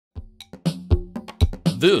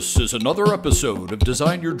This is another episode of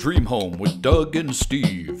Design Your Dream Home with Doug and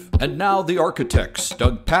Steve. And now the architects,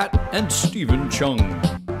 Doug Patt and Stephen Chung.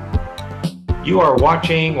 You are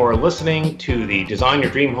watching or listening to the Design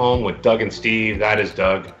Your Dream Home with Doug and Steve. That is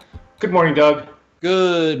Doug. Good morning, Doug.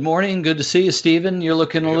 Good morning. Good to see you, Stephen. You're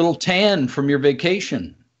looking a little tan from your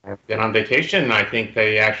vacation. I've been on vacation. I think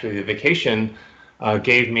the vacation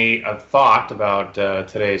gave me a thought about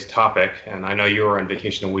today's topic. And I know you were on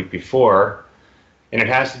vacation a week before. And it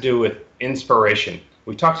has to do with inspiration.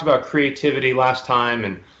 We talked about creativity last time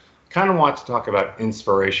and kind of want to talk about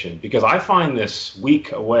inspiration because I find this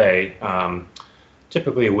week away,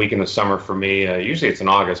 typically a week in the summer for me, usually it's in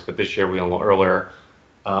August, but this year we went a little earlier.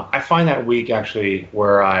 I find that week actually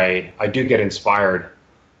where I do get inspired.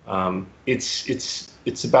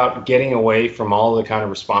 It's about getting away from all the kind of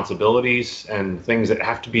responsibilities and things that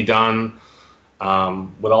have to be done.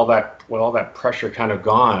 With all that pressure kind of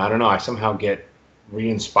gone, I don't know, I somehow get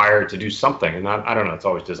re-inspired to do something, and I don't know, it's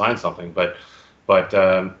always design something, but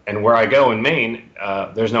and where I go in Maine,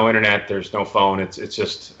 there's no internet, there's no phone. It's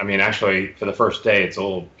just, I mean, actually for the first day it's a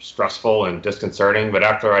little stressful and disconcerting, but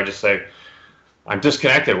after I just say I'm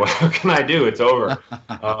disconnected, what can I do? It's over.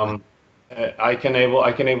 I can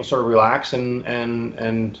able sort of relax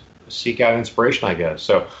and seek out inspiration, I guess.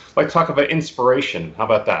 So I'd like to talk about inspiration. How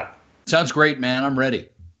about that? Sounds great, man. I'm ready.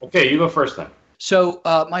 Okay, you go first then. So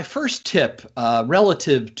my first tip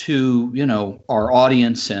relative to, our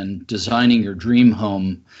audience and designing your dream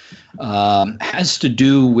home has to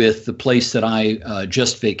do with the place that I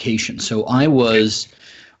just vacationed. So I was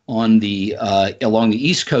on the along the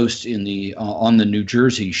East Coast on the New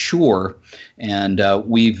Jersey shore, and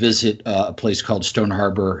we visit a place called Stone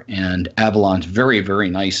Harbor and Avalon's very, very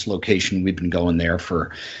nice location. We've been going there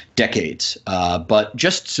for decades. But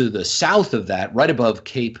just to the south of that, right above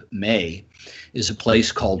Cape May, is a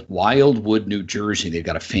place called Wildwood, New Jersey. They've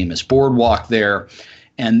got a famous boardwalk there,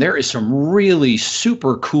 and there is some really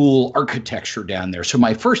super cool architecture down there. So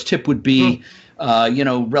my first tip would be,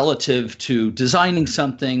 relative to designing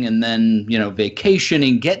something and then,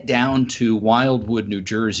 vacationing, get down to Wildwood, New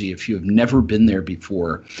Jersey if you have never been there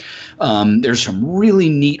before. There's some really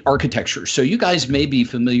neat architecture. So you guys may be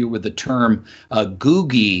familiar with the term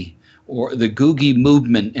Googie, or the Googie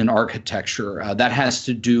movement in architecture. That has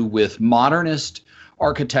to do with modernist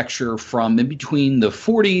architecture from in between the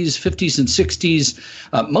 40s, 50s, and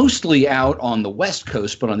 60s, mostly out on the West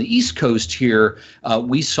Coast, but on the East Coast here,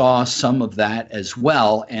 we saw some of that as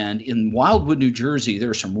well. And in Wildwood, New Jersey, there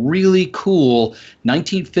are some really cool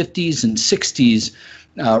 1950s and 60s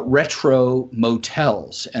retro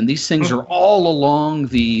motels, and these things are all along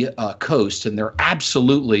the coast, and they're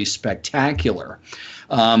absolutely spectacular.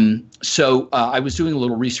 So I was doing a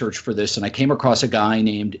little research for this, and I came across a guy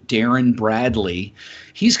named Darren Bradley.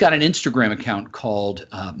 He's got an Instagram account called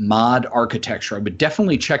Mod Architecture. I would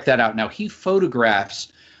definitely check that out. Now, he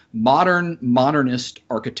photographs modernist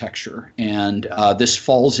architecture, and this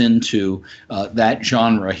falls into that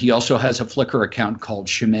genre. He also has a Flickr account called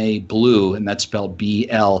Chimay Blue, and that's spelled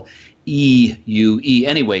Bleue.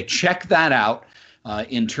 Anyway, check that out.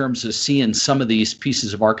 In terms of seeing some of these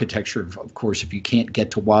pieces of architecture, of course, if you can't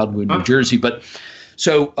get to Wildwood, New Jersey. But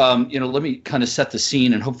so, let me kind of set the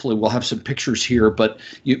scene, and hopefully we'll have some pictures here. But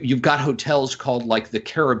you've got hotels called like the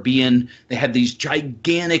Caribbean. They have these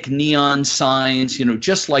gigantic neon signs,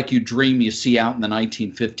 just like you dream you see out in the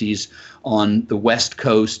 1950s on the West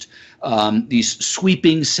Coast. These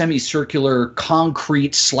sweeping semicircular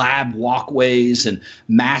concrete slab walkways and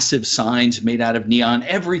massive signs made out of neon.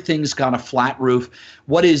 Everything's got a flat roof.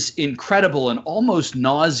 What is incredible and almost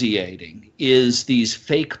nauseating is these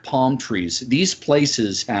fake palm trees. These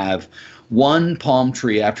places have one palm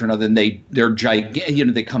tree after another, and they're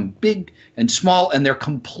gigantic. They come big and small, and they're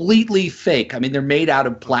completely fake. I mean, they're made out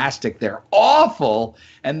of plastic. They're awful,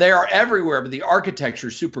 and they are everywhere, but the architecture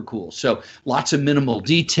is super cool. So lots of minimal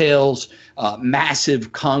details,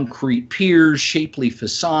 massive concrete piers, shapely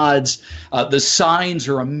facades. The signs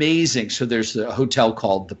are amazing. So there's a hotel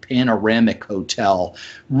called the Panoramic Hotel.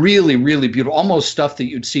 Really, really beautiful, almost stuff that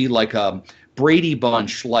you'd see like a Brady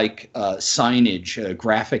Bunch like signage,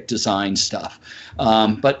 graphic design stuff,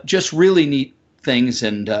 but just really neat things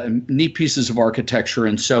and neat pieces of architecture.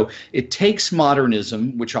 And so it takes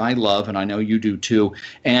modernism, which I love, and I know you do too,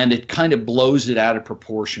 and it kind of blows it out of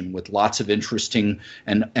proportion with lots of interesting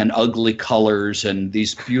and ugly colors and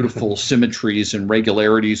these beautiful symmetries and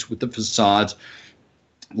regularities with the facades.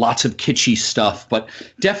 Lots of kitschy stuff, but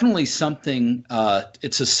definitely something.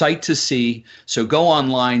 It's a sight to see. So go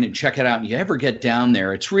online and check it out. And you ever get down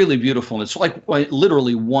there, it's really beautiful. And it's like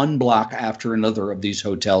literally one block after another of these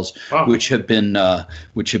hotels, Wow. which have been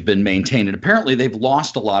maintained. And apparently they've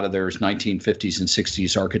lost a lot of their 1950s and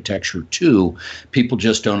 60s architecture too. People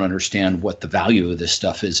just don't understand what the value of this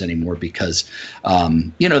stuff is anymore because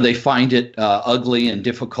they find it ugly and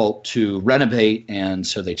difficult to renovate, and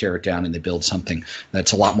so they tear it down and they build something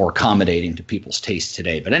that's a lot more accommodating to people's taste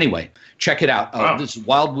today. But anyway, check it out. Wow. This is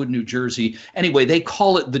Wildwood, New Jersey. Anyway, they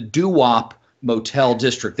call it the Doo-Wop Motel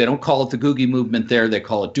District. They don't call it the Googie Movement there. They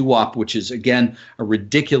call it Doo-Wop, which is, again, a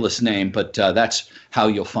ridiculous name, but that's how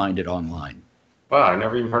you'll find it online. Wow, I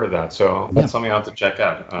never even heard of that. So that's something I'll have to check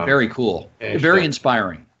out. Very cool. Very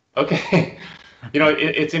inspiring. Okay.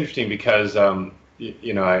 It's interesting because,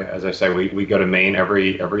 as I say, we go to Maine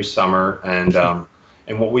every summer,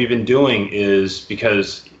 and what we've been doing is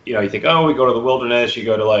because, you think, oh, we go to the wilderness, you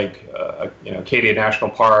go to Acadia National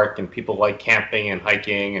Park, and people like camping and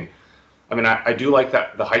hiking. And I mean, I do like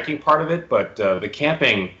the hiking part of it, but the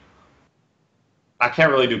camping, I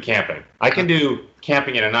can't really do camping. I can do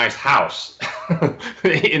camping in a nice house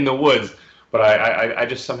in the woods, but I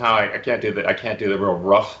just somehow I can't do that. I can't do the real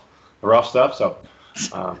rough stuff. So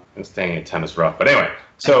and staying in tennis rough. But anyway,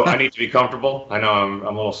 so I need to be comfortable. I know I'm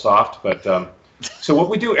a little soft, but so what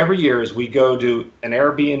we do every year is we go to an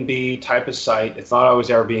Airbnb type of site. It's not always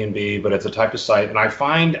Airbnb, but it's a type of site. And I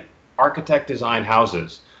find architect designed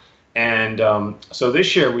houses. And so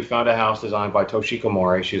this year we found a house designed by Toshiko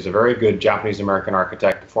Mori. She's a very good Japanese-American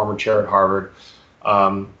architect, former chair at Harvard,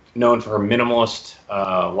 known for her minimalist,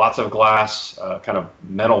 lots of glass, kind of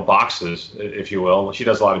metal boxes, if you will. She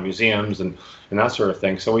does a lot of museums and that sort of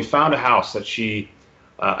thing. So we found a house that she,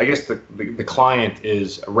 I guess the client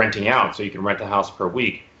is renting out, so you can rent a house per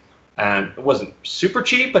week. And it wasn't super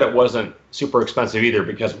cheap, but it wasn't super expensive either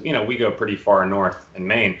because, we go pretty far north in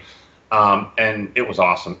Maine. And it was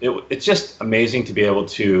awesome. It's just amazing to be able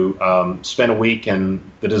to spend a week in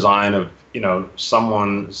the design of,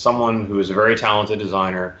 someone who is a very talented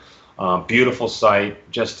designer, beautiful site,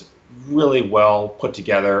 just really well put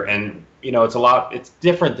together. And, it's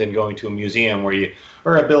different than going to a museum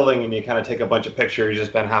or a building and you kind of take a bunch of pictures, you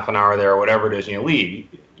just spend half an hour there or whatever it is and you leave.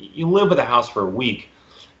 You live with the house for a week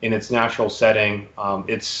in its natural setting.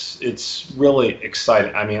 It's really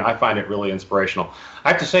exciting. I mean, I find it really inspirational. I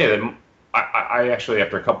have to say that I actually,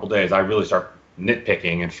 after a couple of days, I really start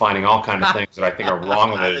nitpicking and finding all kinds of things that I think are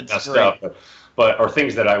wrong with it, messed up, or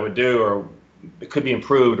things that I would do or it could be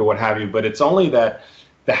improved or what have you. But it's only that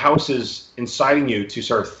the house is inciting you to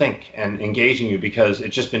sort of think and engaging you because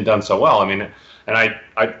it's just been done so well. I mean, and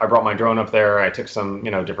I brought my drone up there. I took some,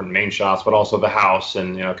 different main shots, but also the house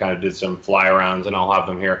and, kind of did some fly arounds and I'll have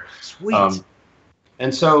them here. Sweet.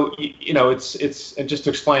 And so, it's and just to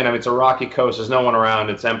explain, I mean, it's a rocky coast. There's no one around.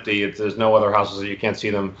 It's empty. There's no other houses that you can't see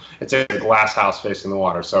them. It's a glass house facing the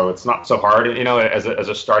water. So it's not so hard, as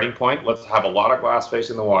a starting point. Let's have a lot of glass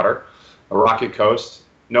facing the water, a rocky coast,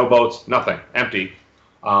 no boats, nothing, empty.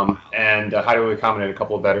 And how do we accommodate a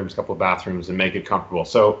couple of bedrooms, a couple of bathrooms and make it comfortable?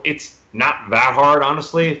 So it's not that hard,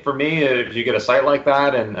 honestly, for me, if you get a site like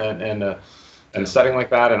that and a setting like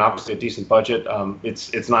that, and obviously a decent budget.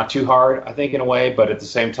 It's not too hard, I think, in a way, but at the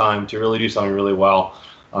same time, to really do something really well,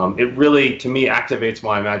 it really, to me, activates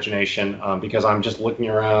my imagination because I'm just looking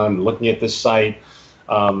around, looking at this site,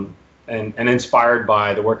 and inspired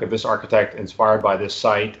by the work of this architect, inspired by this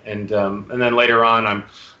site, and then later on,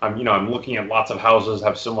 I'm looking at lots of houses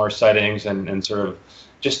have similar settings, and sort of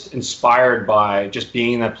just inspired by just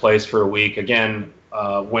being in that place for a week. Again,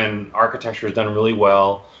 when architecture is done really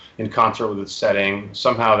well, in concert with its setting,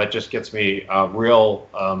 somehow that just gets me real,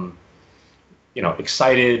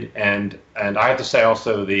 excited. And I have to say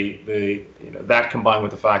also that combined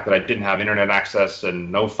with the fact that I didn't have internet access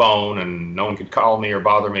and no phone and no one could call me or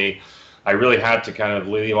bother me, I really had to kind of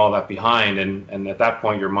leave all that behind. And at that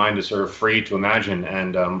point, your mind is sort of free to imagine.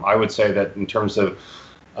 And I would say that in terms of,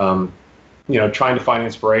 trying to find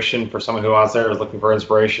inspiration for someone who out there is looking for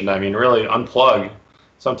inspiration, I mean, really unplug.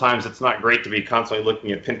 Sometimes it's not great to be constantly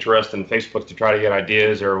looking at Pinterest and Facebook to try to get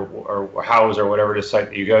ideas or house or whatever it is site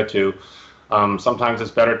that you go to. Sometimes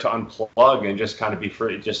it's better to unplug and just kind of be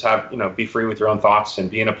free, just have, be free with your own thoughts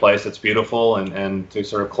and be in a place that's beautiful and to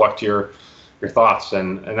sort of collect your thoughts.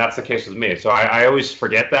 And that's the case with me. So I always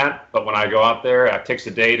forget that. But when I go out there, it takes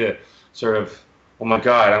a day to sort of, oh my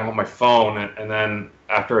God, I don't have my phone. And then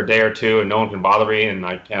after a day or two and no one can bother me and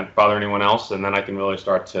I can't bother anyone else, and then I can really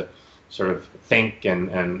start to sort of think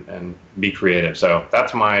and be creative. So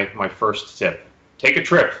that's my first tip. Take a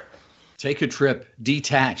trip. Take a trip,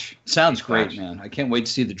 detach. Sounds great, Detach. man. I can't wait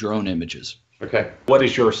to see the drone images. Okay. What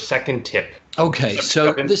is your second tip? Okay,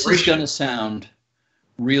 so this is going to sound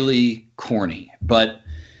really corny, but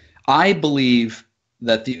I believe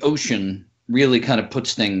that the ocean really kind of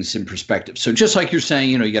puts things in perspective. So just like you're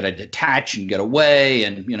saying, you got to detach and get away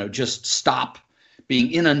and, just stop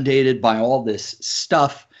being inundated by all this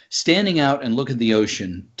stuff. Standing out and look at the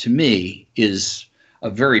ocean, to me, is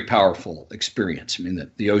a very powerful experience. I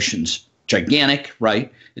mean, the ocean's gigantic, right?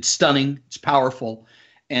 It's stunning, it's powerful,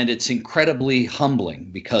 and it's incredibly humbling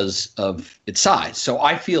because of its size. So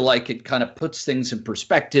I feel like it kind of puts things in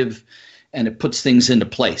perspective and it puts things into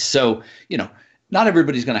place. So, not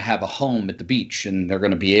everybody's going to have a home at the beach and they're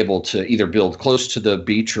going to be able to either build close to the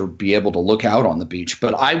beach or be able to look out on the beach.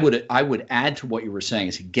 But I would add to what you were saying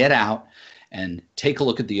is get out and take a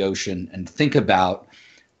look at the ocean and think about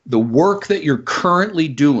the work that you're currently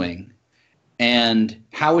doing and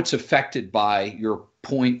how it's affected by your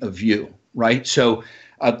point of view, right? So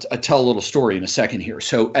I'll tell a little story in a second here.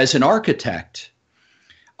 So as an architect,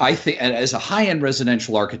 I think, and as a high-end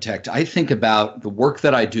residential architect, I think about the work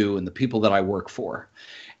that I do and the people that I work for.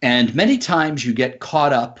 And many times you get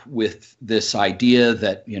caught up with this idea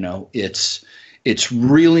that, it's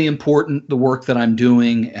really important, the work that I'm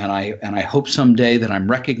doing, and I hope someday that I'm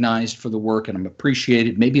recognized for the work and I'm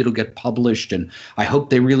appreciated. Maybe it'll get published, and I hope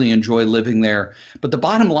they really enjoy living there. But the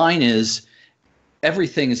bottom line is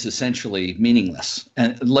everything is essentially meaningless.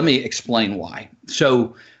 And let me explain why.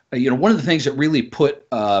 So, one of the things that really put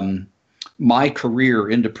my career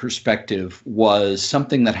into perspective was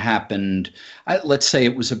something that happened, let's say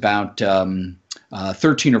it was about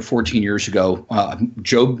 13 or 14 years ago.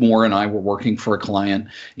 Joe Moore and I were working for a client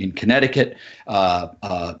in Connecticut,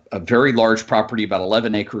 a very large property, about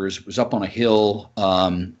 11 acres. It was up on a hill,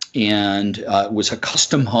 and it was a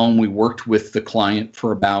custom home. We worked with the client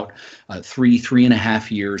for about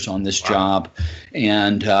 3.5 years on this job.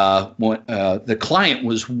 And the client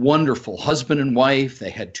was wonderful, husband and wife. They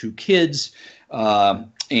had 2 kids.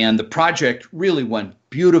 And the project really went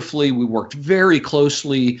beautifully. We worked very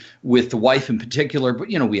closely with the wife in particular, but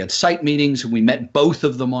we had site meetings and we met both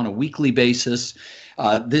of them on a weekly basis.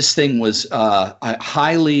 This thing was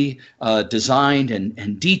highly designed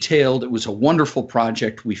and detailed. It was a wonderful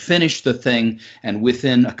project. We finished the thing, and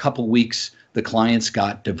within a couple weeks, the clients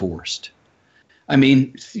got divorced. I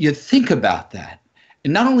mean, you think about that.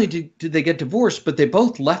 And not only did they get divorced, but they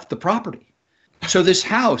both left the property. So this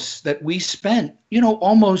house that we spent,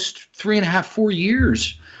 almost 3.5, 4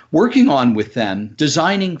 years working on with them,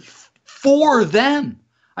 designing for them.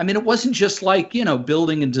 I mean, it wasn't just like,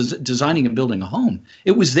 building and designing and building a home.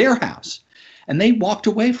 It was their house, and they walked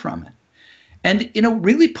away from it. And,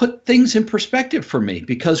 really put things in perspective for me,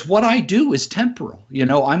 because what I do is temporal.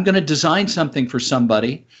 I'm going to design something for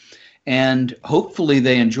somebody and hopefully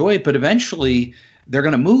they enjoy it, but eventually they're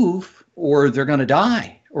going to move or they're going to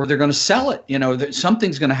die. Or they're going to sell it,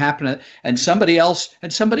 something's going to happen, and somebody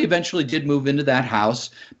eventually did move into that house.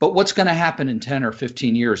 But what's going to happen in 10 or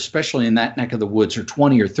 15 years, especially in that neck of the woods, or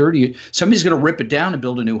 20 or 30, somebody's going to rip it down and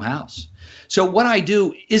build a new house. So what I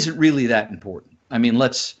do isn't really that important. I mean,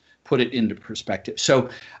 let's put it into perspective. So,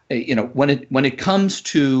 when it comes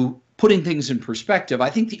to putting things in perspective, I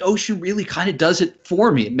think the ocean really kind of does it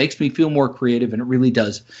for me. It makes me feel more creative, and it really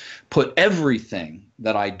does put everything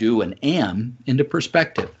that I do and am into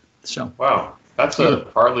perspective. So wow, that's a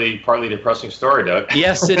partly depressing story, Doug.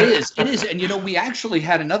 Yes, it is. It is. And we actually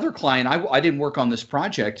had another client. I didn't work on this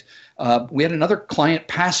project. We had another client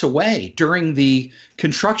pass away during the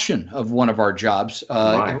construction of one of our jobs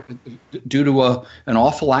due to an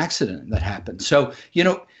awful accident that happened. So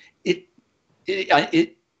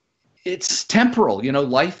it's temporal.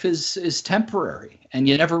 Life is temporary, and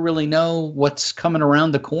you never really know what's coming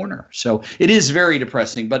around the corner. So it is very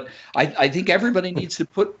depressing, but I think everybody needs to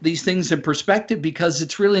put these things in perspective, because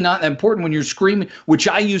it's really not important when you're screaming, which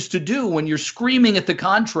I used to do, when you're screaming at the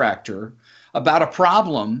contractor about a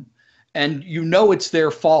problem and it's their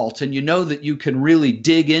fault, and that you can really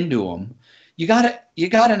dig into them. You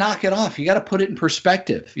gotta knock it off. You gotta put it in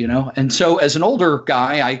perspective, And so as an older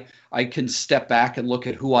guy, I can step back and look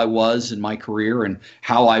at who I was in my career and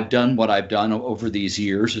how I've done what I've done over these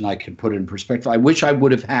years, and I can put it in perspective. I wish I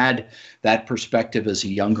would have had that perspective as a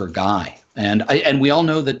younger guy. And we all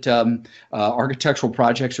know that architectural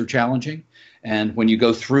projects are challenging. And when you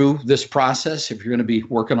go through this process, if you're going to be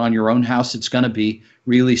working on your own house, it's going to be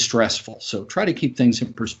really stressful. So try to keep things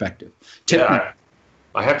in perspective.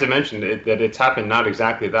 I have to mention that it's happened, not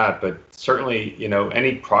exactly that, but certainly,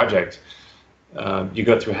 any project, you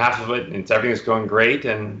go through half of it and everything's going great,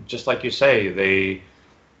 and just like you say,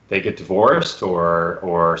 they get divorced,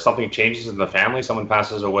 or something changes in the family, someone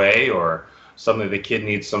passes away, or suddenly the kid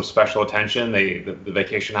needs some special attention. The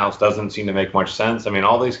vacation house doesn't seem to make much sense. I mean,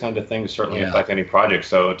 all these kind of things certainly affect any project.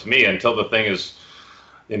 So to me, until the thing is,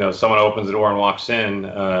 someone opens the door and walks in,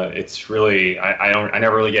 it's really, I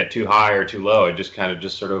never really get too high or too low. I just kind of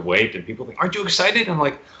just sort of wait, and people think, aren't you excited? I'm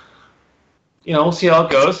like, we'll see how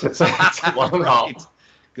it goes. It's a long haul.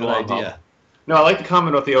 Good idea. No, I like the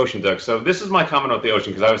comment about the ocean, Doug. So this is my comment about the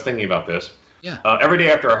ocean, because I was thinking about this. Yeah. Every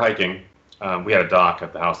day after our hiking, we had a dock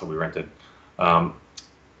at the house that we rented.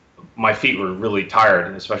 My feet were really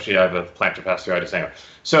tired, especially I have a plantar fasciitis anyway.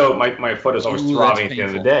 So my foot is always throbbing at the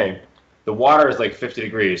end of the day. The water is like 50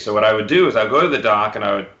 degrees. So what I would do is I would go to the dock and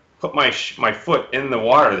I would put my foot in the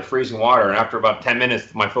water, the freezing water, and after about 10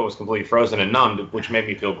 minutes, my foot was completely frozen and numbed, which made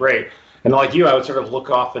me feel great. And like you, I would sort of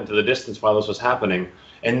look off into the distance while this was happening.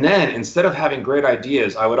 And then instead of having great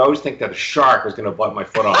ideas, I would always think that a shark was going to bite my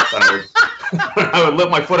foot off, and I would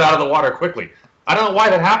lift my foot out of the water quickly. I don't know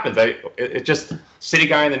why that happens. It's just city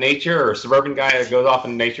guy in the nature or suburban guy that goes off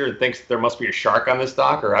in nature and thinks there must be a shark on this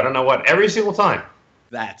dock, or I don't know what, every single time.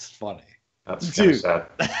 That's funny. That's kind of sad.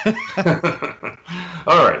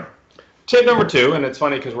 All right. Tip number 2, and it's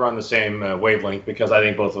funny because we're on the same wavelength, because I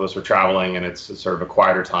think both of us are traveling and it's sort of a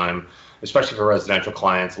quieter time, especially for residential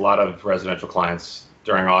clients. A lot of residential clients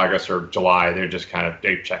during August or July, they're just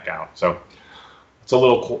they check out. So it's a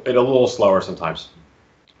little slower sometimes.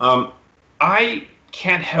 I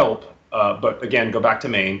can't help but, again, go back to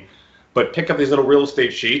Maine, but pick up these little real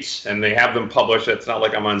estate sheets, and they have them published. It's not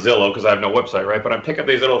like I'm on Zillow because I have no website, right? But I pick up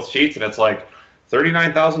these little sheets, and it's like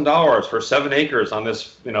 $39,000 for 7 acres on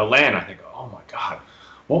this land. I think, oh my God,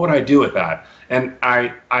 what would I do with that? And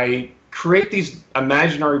I create these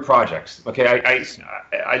imaginary projects. Okay,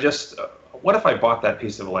 I just, what if I bought that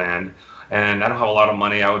piece of land and I don't have a lot of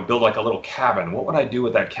money? I would build like a little cabin. What would I do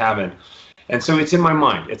with that cabin? And so it's in my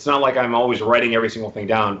mind. It's not like I'm always writing every single thing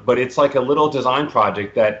down, but it's like a little design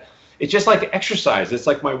project that it's just like exercise. It's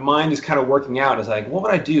like my mind is kind of working out. It's like, what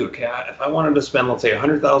would I do? Okay, if I wanted to spend, let's say,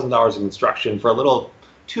 $100,000 in construction for a little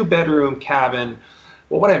 2-bedroom cabin,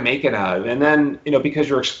 what would I make it out of? And then, because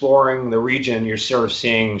you're exploring the region, you're sort of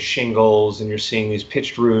seeing shingles and you're seeing these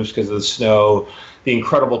pitched roofs because of the snow, the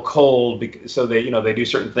incredible cold. So they do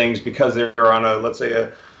certain things because they're on let's say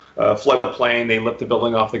a floodplain. They lift the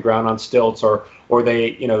building off the ground on stilts, or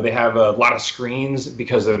they have a lot of screens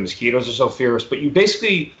because the mosquitoes are so fierce. But you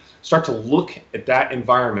basically start to look at that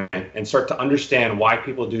environment and start to understand why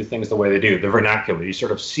people do things the way they do, the vernacular. You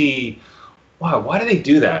sort of see, wow, why do they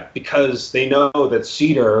do that? Because they know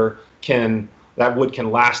that that wood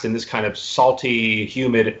can last in this kind of salty,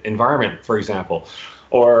 humid environment, for example.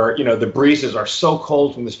 Or, the breezes are so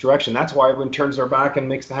cold from this direction. That's why everyone turns their back and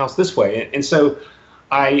makes the house this way. And so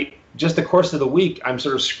just the course of the week, I'm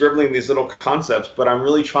sort of scribbling these little concepts, but I'm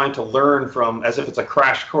really trying to learn from, as if it's a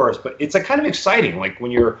crash course. But it's a kind of exciting. Like when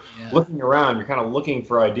you're looking around, you're kind of looking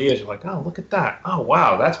for ideas. You're like, oh, look at that. Oh,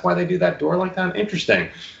 wow, that's why they do that door like that. Interesting.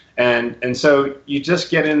 And so you just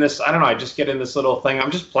get in this, I don't know, I just get in this little thing.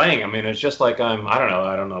 I'm just playing. I mean, it's just like I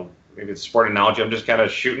don't know, maybe it's a sport analogy. I'm just kind of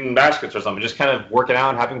shooting baskets or something, just kind of working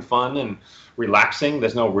out, having fun and relaxing.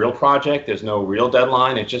 There's no real project. There's no real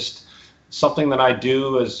deadline. It's just something that I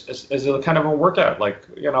do as a kind of a workout. Like,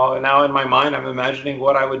 now in my mind, I'm imagining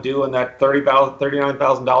what I would do in that $39,000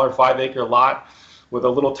 5-acre lot with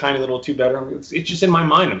a tiny little 2-bedroom. It's just in my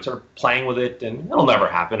mind. I'm sort of playing with it, and it'll never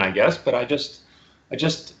happen, I guess. But I just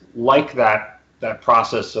like that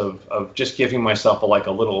process of just giving myself a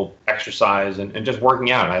little exercise and just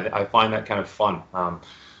working out. I find that kind of fun.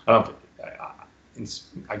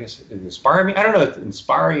 I guess it inspire me. I don't know if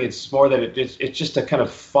inspiring. It's more that it's just a kind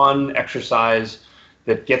of fun exercise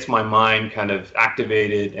that gets my mind kind of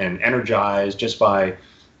activated and energized just by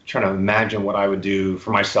trying to imagine what I would do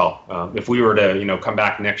for myself. If we were to, come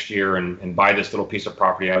back next year and buy this little piece of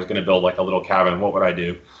property, I was going to build like a little cabin. What would I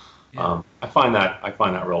do? Yeah. I find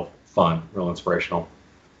that real fun, real inspirational.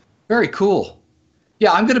 Very cool.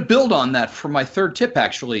 Yeah, I'm going to build on that for my 3rd tip,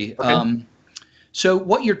 actually. Okay. So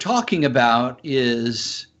what you're talking about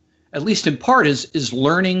is, at least in part, is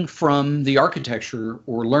learning from the architecture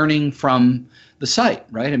or learning from the site,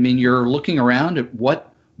 right? I mean, you're looking around at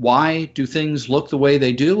why do things look the way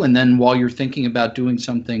they do, and then while you're thinking about doing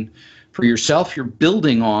something for yourself, you're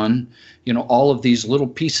building on, all of these little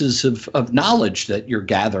pieces of knowledge that you're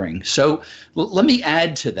gathering. So let me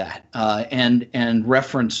add to that and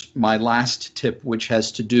reference my last tip, which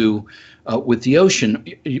has to do with the ocean.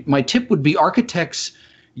 My tip would be architects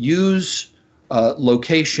use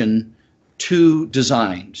location to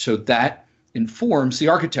design. So that informs the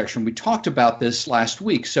architecture. And we talked about this last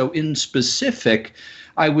week. So in specific,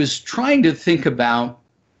 I was trying to think about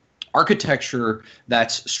architecture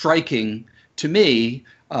that's striking to me,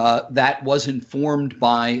 that was informed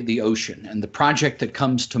by the ocean. And the project that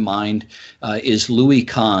comes to mind is Louis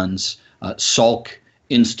Kahn's Salk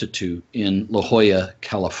Institute in La Jolla,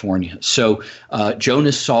 California. So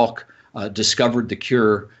Jonas Salk discovered the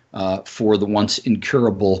cure for the once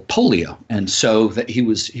incurable polio, and so that he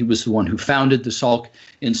was the one who founded the Salk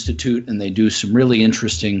Institute, and they do some really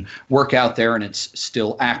interesting work out there, and it's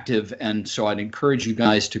still active. And so I'd encourage you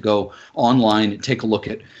guys to go online and take a look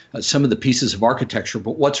at some of the pieces of architecture.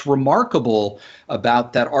 But what's remarkable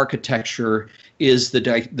about that architecture is the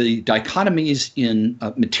dichotomies in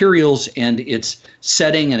materials and its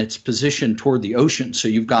setting and its position toward the ocean. So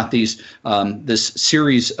you've got these this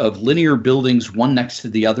series of linear buildings, one next to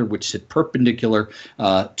the other, which sit perpendicular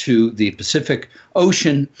to the Pacific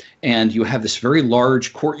Ocean, and you have this very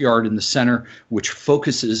large courtyard in the center, which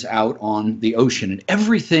focuses out on the ocean. And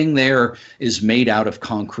everything there is made out of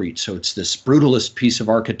concrete. So it's this brutalist piece of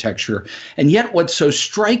architecture. And yet what's so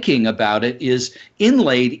striking about it is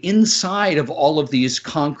inlaid inside of all of these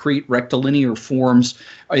concrete rectilinear forms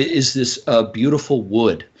is this beautiful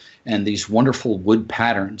wood and these wonderful wood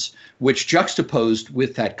patterns, which juxtaposed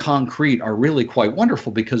with that concrete are really quite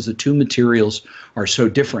wonderful because the two materials are so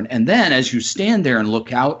different. And then as you stand there and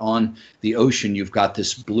look out on the ocean, you've got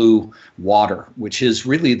this blue water, which is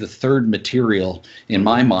really the third material in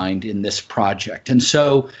my mind in this project. And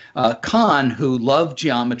so Kahn, who loved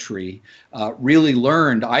geometry, really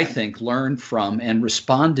learned from and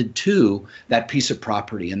responded to that piece of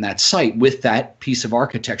property and that site with that piece of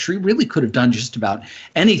architecture. He really could have done just about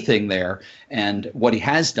anything there. And what he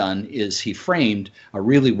has done is he framed a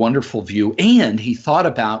really wonderful view, and he thought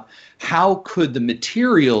about how could the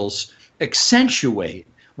materials accentuate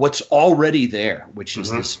what's already there, which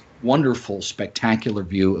is this wonderful, spectacular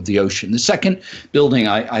view of the ocean. The second building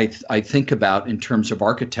I think about in terms of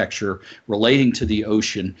architecture relating to the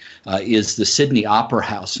ocean is the Sydney Opera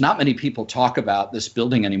House. Not many people talk about this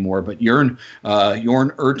building anymore, but Jorn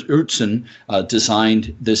Utzon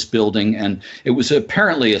designed this building, and it was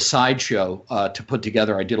apparently a sideshow to put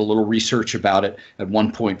together. I did a little research about it at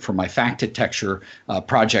one point for my Factitecture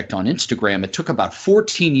project on Instagram. It took about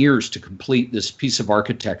 14 years to complete this piece of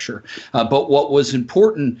architecture. But what was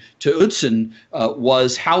important to Utzon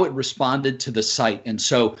was how it responded to the site. And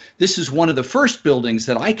so this is one of the first buildings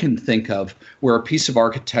that I can think of where a piece of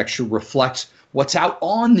architecture reflects what's out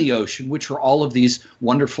on the ocean, which are all of these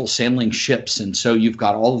wonderful sailing ships. And so you've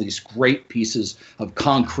got all of these great pieces of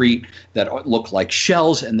concrete that look like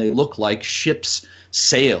shells, and they look like ships'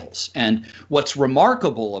 sails. And what's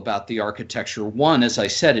remarkable about the architecture, one, as I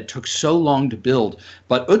said, it took so long to build,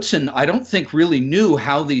 but Utzon, I don't think, really knew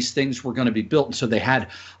how these things were going to be built. And so they had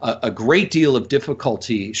a great deal of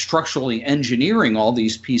difficulty structurally engineering all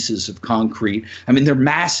these pieces of concrete. I mean, they're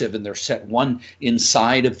massive, and they're set one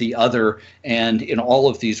inside of the other, and in all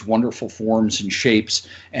of these wonderful forms and shapes.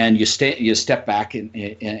 And you step back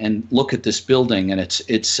and look at this building, and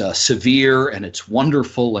it's severe, and it's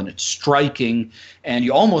wonderful, and it's striking, and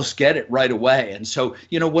you almost get it right away. And so,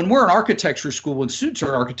 you know, when we're in architecture school, when students are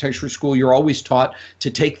in architecture school, you're always taught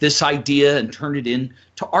to take this idea and turn it into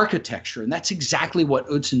architecture. And that's exactly what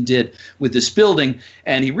Utzon did with this building.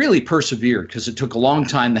 And he really persevered because it took a long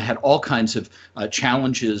time. They had all kinds of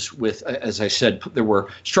challenges with, as I said, there were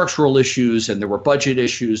structural issues, and there were budget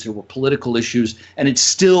issues, there were political issues, and it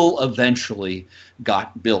still eventually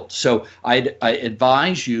got built. So I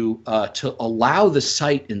advise you to allow the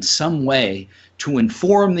site in some way to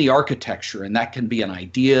inform the architecture, and that can be an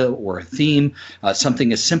idea or a theme.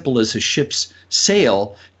 Something as simple as a ship's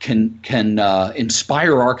sail can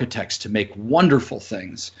inspire architects to make wonderful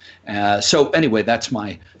things. So anyway, that's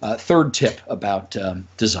my third tip about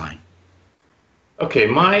design. Okay,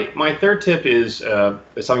 my third tip is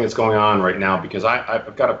something that's going on right now, because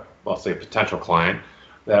I've got a potential client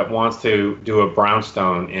that wants to do a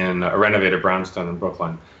brownstone a renovated brownstone in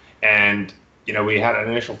Brooklyn. And you know, we had an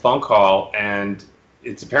initial phone call, and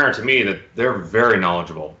it's apparent to me that they're very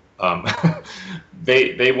knowledgeable.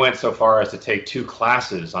 They went so far as to take 2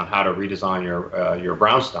 classes on how to redesign your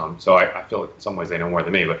brownstone. So I feel like in some ways they know more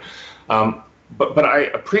than me, but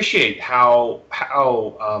I appreciate how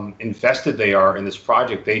invested they are in this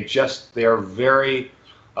project. They are very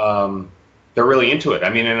they're really into it. I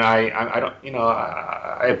mean, and I don't, you know,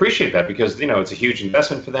 I appreciate that, because you know it's a huge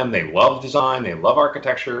investment for them. They love design, they love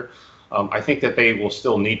architecture. I think that they will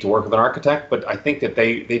still need to work with an architect, but I think that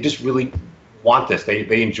they just really want this.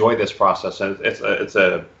 They enjoy this process, and it's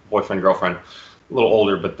a boyfriend, girlfriend, a little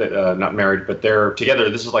older, but not married, but they're together.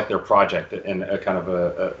 This is like their project, and a kind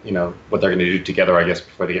of you know, what they're going to do together, I guess,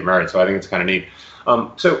 before they get married. So I think it's kind of neat.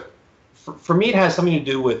 So for me, it has something to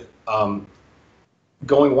do with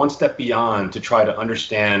going one step beyond to try to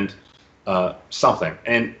understand something.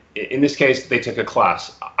 And in this case, they took a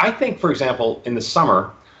class. I think, for example, in the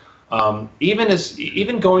summer,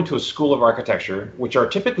 even going to a school of architecture, which are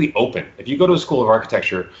typically open. If you go to a school of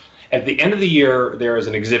architecture, at the end of the year, there is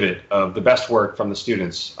an exhibit of the best work from the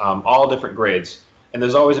students, all different grades. And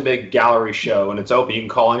there's always a big gallery show, and it's open. You can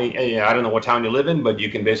call I don't know what town you live in, but you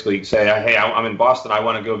can basically say, hey, I'm in Boston. I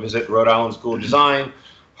want to go visit Rhode Island School of Design,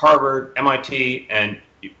 Harvard, MIT, and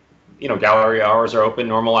gallery hours are open,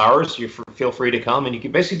 normal hours. You feel free to come, and you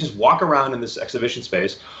can basically just walk around in this exhibition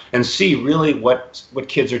space and see really what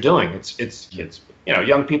kids are doing. It's kids,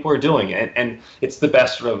 young people are doing, and it's the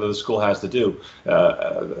best the school has to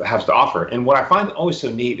offer. And what I find always so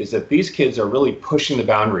neat is that these kids are really pushing the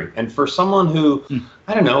boundary. And for someone who,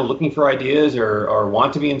 I don't know, looking for ideas or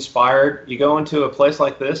want to be inspired, you go into a place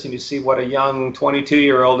like this and you see what a young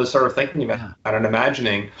 22-year-old is sort of thinking about and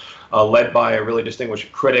imagining. Led by a really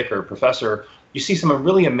distinguished critic or professor, you see some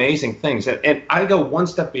really amazing things. And I go one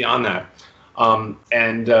step beyond that.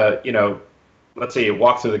 Let's say you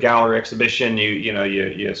walk through the gallery exhibition,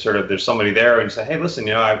 you sort of, there's somebody there and you say, hey, listen,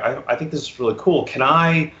 I think this is really cool. Can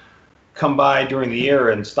I come by during the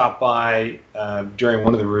year and stop by during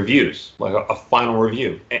one of the reviews, like a final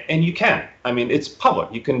review? And you can. I mean, it's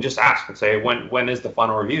public. You can just ask and say, when is the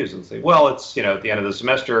final reviews? And say, well, it's, at the end of the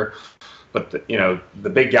semester. But the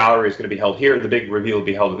big gallery is going to be held here. The big review will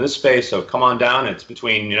be held in this space. So come on down. It's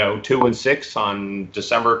between 2 and 6 on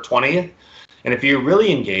December 20th. And if you're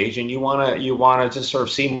really engaged and you wanna just sort of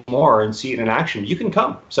see more and see it in action, you can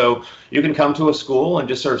come. So you can come to a school and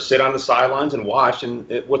just sort of sit on the sidelines and watch.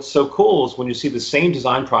 And what's so cool is when you see the same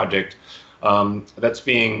design project that's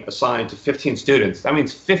being assigned to 15 students. That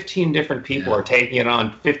means 15 different people are taking it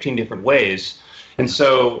on 15 different ways. And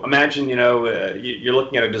so imagine, you're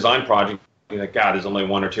looking at a design project, you're like, God, there's only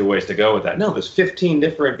 1 or 2 ways to go with that. No, there's 15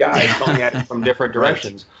 different guys coming at it from different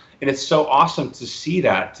directions. And it's so awesome to see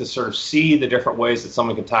that, to sort of see the different ways that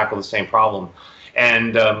someone can tackle the same problem.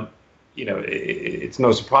 And, it's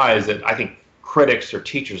no surprise that I think critics or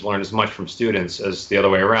teachers learn as much from students as the other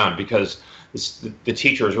way around, because the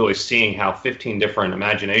teacher is really seeing how 15 different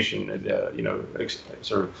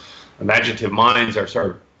sort of imaginative minds are sort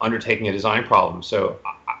of undertaking a design problem. So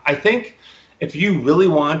I think if you really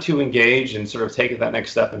want to engage and sort of take it that next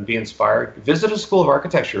step and be inspired, visit a school of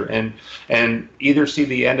architecture and either see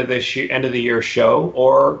the end of the year show,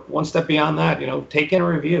 or one step beyond that, take in a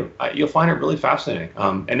review. You'll find it really fascinating.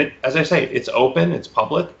 And as I say, it's open, it's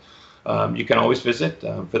public. You can always visit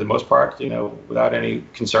for the most part, without any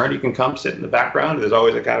concern. You can come sit in the background. There's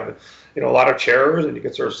always a kind of a lot of chairs, and you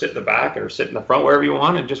can sort of sit in the back or sit in the front, wherever you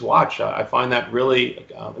want, and just watch. I find that really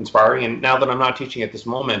inspiring. And now that I'm not teaching at this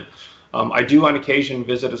moment, I do on occasion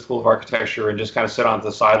visit a school of architecture and just kind of sit on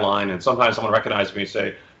the sideline. And sometimes someone recognizes me and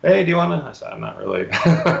say, hey, do you want to? I said, I'm not really.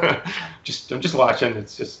 I'm just watching.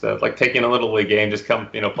 It's just like taking a little league game. Just come,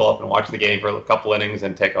 pull up and watch the game for a couple innings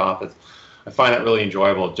and take off. I find that really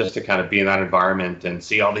enjoyable, just to kind of be in that environment and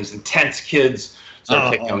see all these intense kids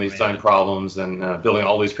taking on these design problems and building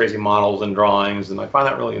all these crazy models and drawings. And I find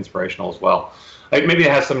that really inspirational as well. Like maybe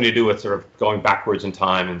it has something to do with sort of going backwards in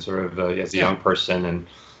time and sort of as a young person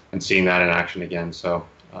and seeing that in action again. So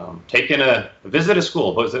visit a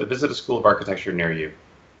school of architecture near you.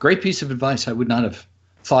 Great piece of advice. I would not have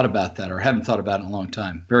thought about that, or haven't thought about it in a long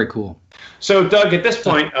time. Very cool. So Doug, at this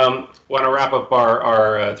point, want to wrap up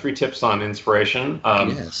our 3 tips on inspiration.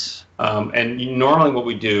 Yes. And normally what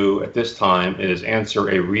we do at this time is answer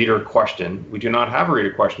a reader question. We do not have a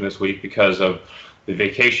reader question this week because of the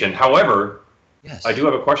vacation. However, yes, I do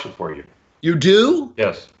have a question for you. You do?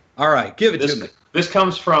 Yes. All right, give it to me. This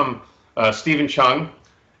comes from Stephen Chung,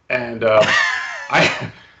 and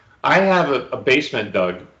I have a basement,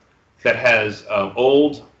 Doug, that has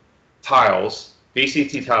old tiles,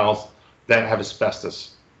 VCT tiles, that have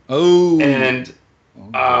asbestos. Oh. And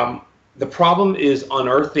the problem is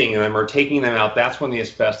unearthing them or taking them out. That's when the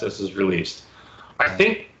asbestos is released. I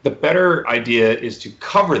think the better idea is to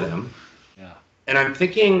cover them. Yeah. And I'm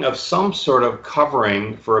thinking of some sort of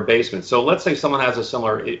covering for a basement. So let's say someone has a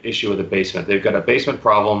similar issue with a basement. They've got a basement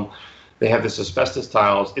problem. They have this asbestos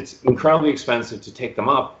tiles. It's incredibly expensive to take them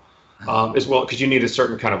up. As well, because you need a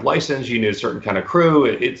certain kind of license, you need a certain kind of crew.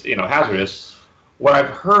 It's hazardous. What I've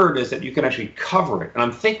heard is that you can actually cover it, and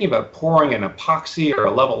I'm thinking about pouring an epoxy or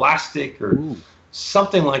a levelastic or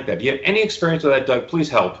something like that. Do you have any experience with that, Doug? Please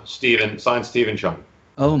help, Stephen. Signed, Stephen Chung.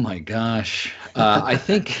 Oh my gosh, I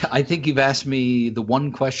think you've asked me the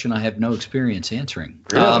one question I have no experience answering.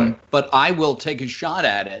 Really? But I will take a shot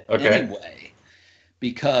at it anyway.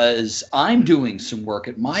 because I'm doing some work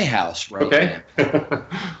at my house right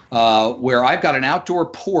now, where I've got an outdoor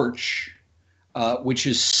porch, which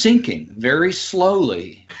is sinking very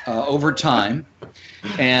slowly over time.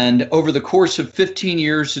 And over the course of 15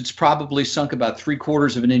 years, it's probably sunk about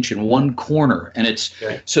 3/4 of an inch in one corner. And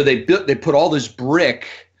so they put all this brick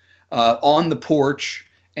on the porch,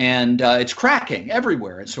 and it's cracking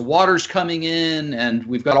everywhere. And so water's coming in, and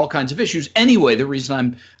we've got all kinds of issues. Anyway, the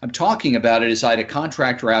reason I'm talking about it is I had a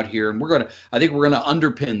contractor out here, and I think we're gonna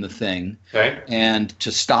underpin the thing, and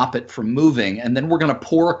to stop it from moving, and then we're gonna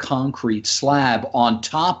pour a concrete slab on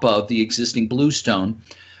top of the existing bluestone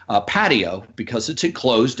patio, because it's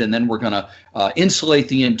enclosed, and then we're going to insulate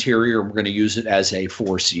the interior, and we're going to use it as a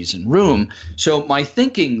 4-season room. So my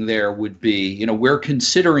thinking there would be, we're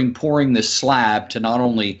considering pouring this slab to not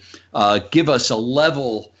only give us a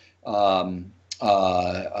level, what's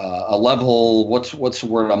the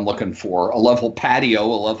word I'm looking for? A level patio,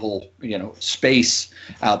 a level, space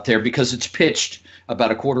out there, because it's pitched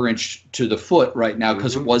about 1/4 inch to the foot right now,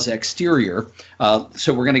 because it was exterior.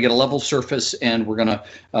 So we're going to get a level surface, and we're going to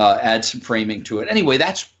add some framing to it. Anyway,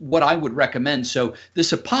 that's what I would recommend. So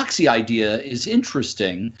this epoxy idea is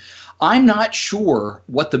interesting. I'm not sure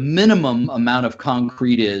what the minimum amount of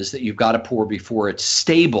concrete is that you've got to pour before it's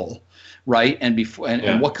stable, right? And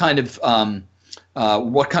what kind of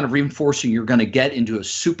reinforcing you're going to get into a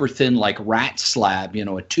super thin, like rat slab, a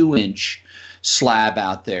 2-inch slab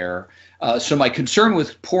out there. So my concern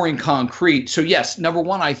with pouring concrete, so yes, number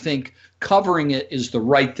one, I think covering it is the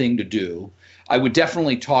right thing to do. I would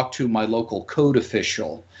definitely talk to my local code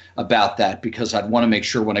official about that, because I'd want to make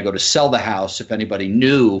sure when I go to sell the house, if anybody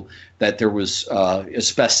knew that there was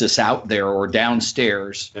asbestos out there or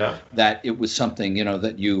downstairs, that it was something,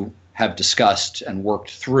 that you have discussed and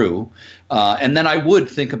worked through. And then I would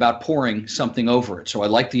think about pouring something over it. So I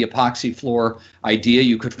like the epoxy floor idea.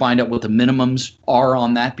 You could find out what the minimums are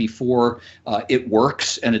on that before it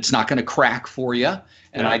works, and it's not going to crack for you.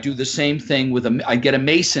 And I do the same thing I get a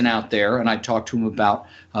mason out there, and I talk to him about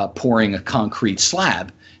pouring a concrete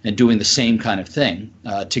slab and doing the same kind of thing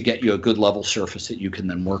to get you a good level surface that you can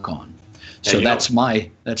then work on. So that's my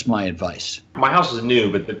advice. My house is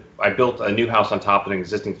new, but I built a new house on top of an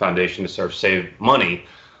existing foundation to sort of save money.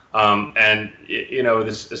 And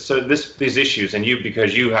these issues, and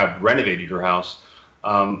because you have renovated your house,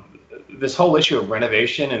 this whole issue of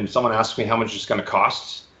renovation, and someone asks me how much it's going to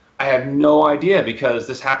cost, I have no idea, because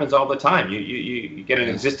this happens all the time. You get an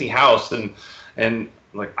existing house, and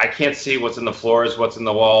like, I can't see what's in the floors, what's in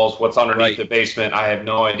the walls, what's underneath the basement. I have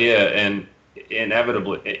no idea, and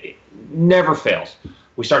inevitably it never fails.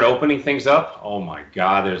 We start opening things up. Oh my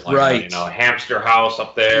God, there's like a hamster house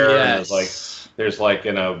up there. And there's like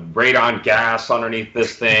radon gas underneath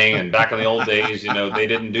this thing. And back in the old days, they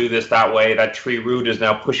didn't do this that way. That tree root is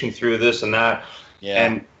now pushing through this and that.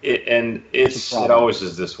 Yeah. And it always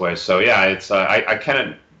is this way. So yeah, it's I kind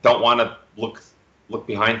of don't want to look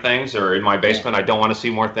behind things, or in my basement, I don't want to see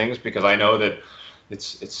more things, because I know that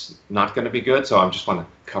it's not going to be good. So I just want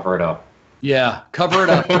to cover it up. Yeah, cover it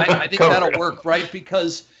up. I think that'll work, right?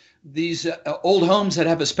 Because these old homes that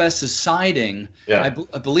have asbestos siding, I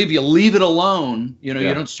believe you leave it alone. You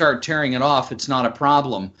don't start tearing it off. It's not a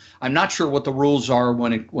problem. I'm not sure what the rules are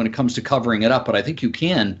when it comes to covering it up, but I think you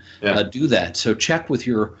can do that. So check with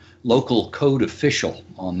your local code official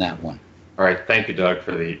on that one. All right. Thank you, Doug,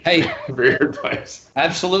 for for your advice.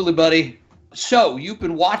 Absolutely, buddy. So you've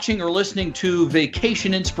been watching or listening to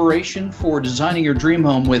Vacation Inspiration for Designing Your Dream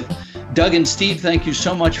Home with Doug and Steve. Thank you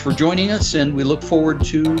so much for joining us, and we look forward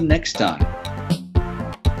to next time.